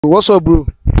What's up, bro?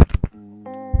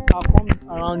 I come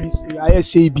around this area. I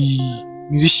say be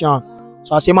musician,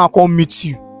 so I say man come meet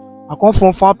you. I come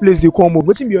from far place. They come up.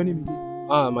 Wetin be your name again?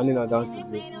 My name is Dante.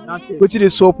 Dante. Wetin dey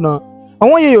sup now? I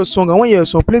want hear your song.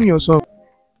 Play me your song.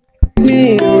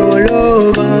 Me roll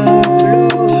over,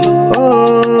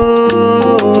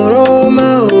 oh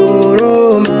oroma,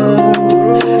 oroma.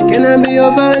 Can I be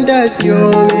your fantasy?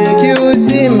 Oh, make you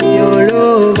see me all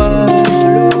over.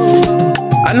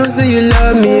 I know say you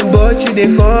love me, but you dey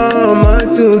form hard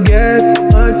to get.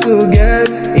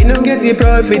 You don't get the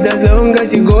profit as long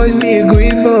as you go still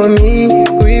grieve for me.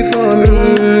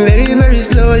 Very, very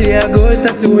slowly I go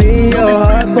start to win your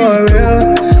heart for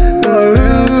real.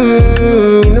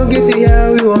 You don't get it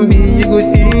how you want be, you go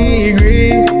still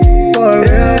agree for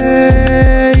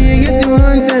real. You get it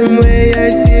one time where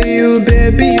I see you,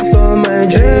 baby, for my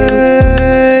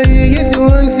dream. You get it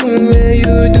one time where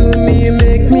you do me,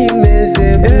 make me miss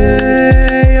it.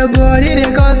 Your body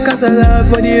they cause casala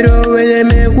for the road where they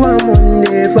make one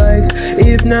Monday fight.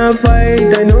 If not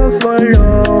fight, I no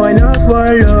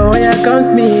follow, you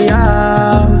count me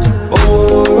out.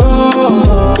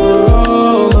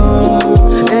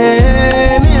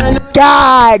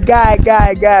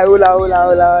 Guy, hola.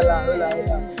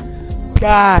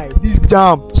 Guy, this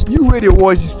jam. You where they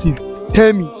watch this thing?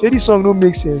 Tell me, say this song don't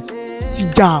make sense. See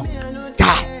jam,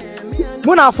 guy.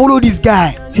 When I follow this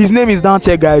guy, his name is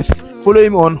Dante, guys. Follow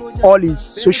him on all his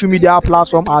social media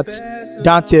platforms at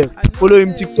Dante. Follow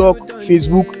him TikTok,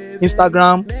 Facebook,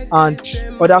 Instagram, and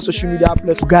other social media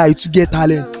platforms. Guy, to get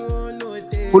talent.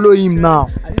 Follow him now.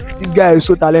 This guy is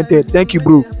so talented. Thank you,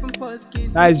 bro.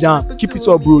 Nice jam. Keep it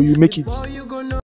up, bro. You make it.